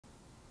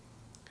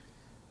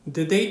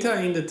The data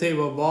in the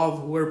table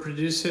above were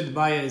produced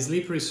by a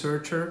sleep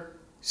researcher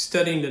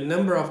studying the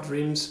number of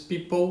dreams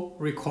people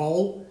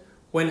recall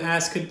when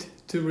asked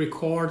to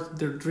record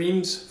their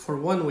dreams for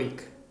 1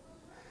 week.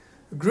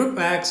 Group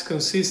X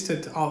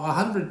consisted of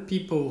 100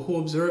 people who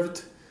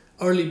observed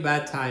early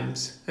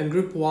bedtimes, and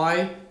Group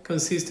Y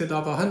consisted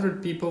of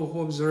 100 people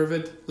who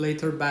observed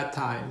later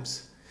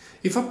bedtimes.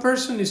 If a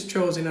person is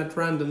chosen at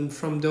random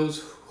from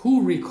those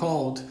who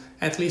recalled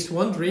at least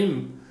one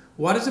dream,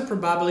 what is the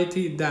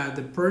probability that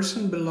the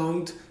person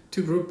belonged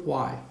to Group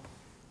Y?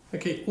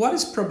 Okay, what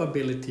is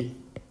probability?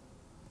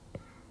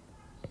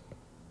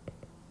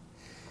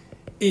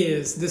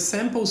 Is the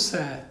sample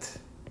set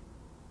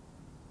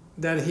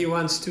that he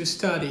wants to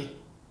study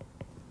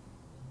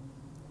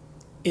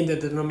in the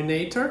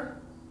denominator,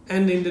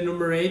 and in the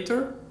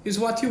numerator is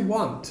what you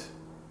want.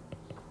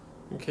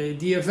 Okay,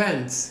 the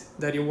events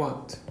that you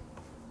want.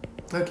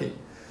 Okay,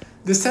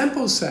 the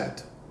sample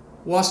set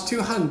was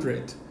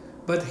 200,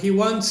 but he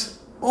wants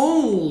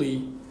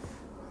only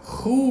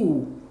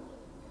who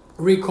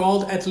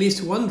recalled at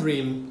least one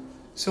dream,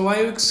 so I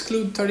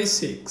exclude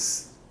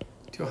 36.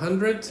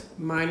 200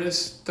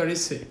 minus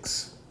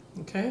 36.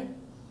 Okay,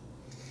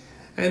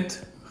 and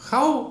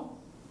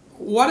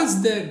what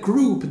is the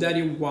group that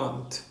you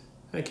want?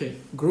 Okay,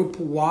 Group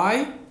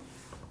Y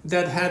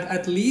that had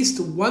at least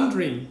one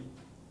dream.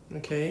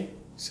 Okay,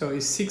 so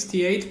it's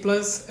 68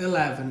 plus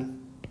 11.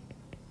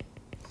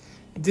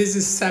 This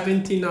is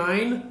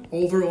 79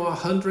 over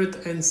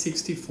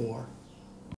 164.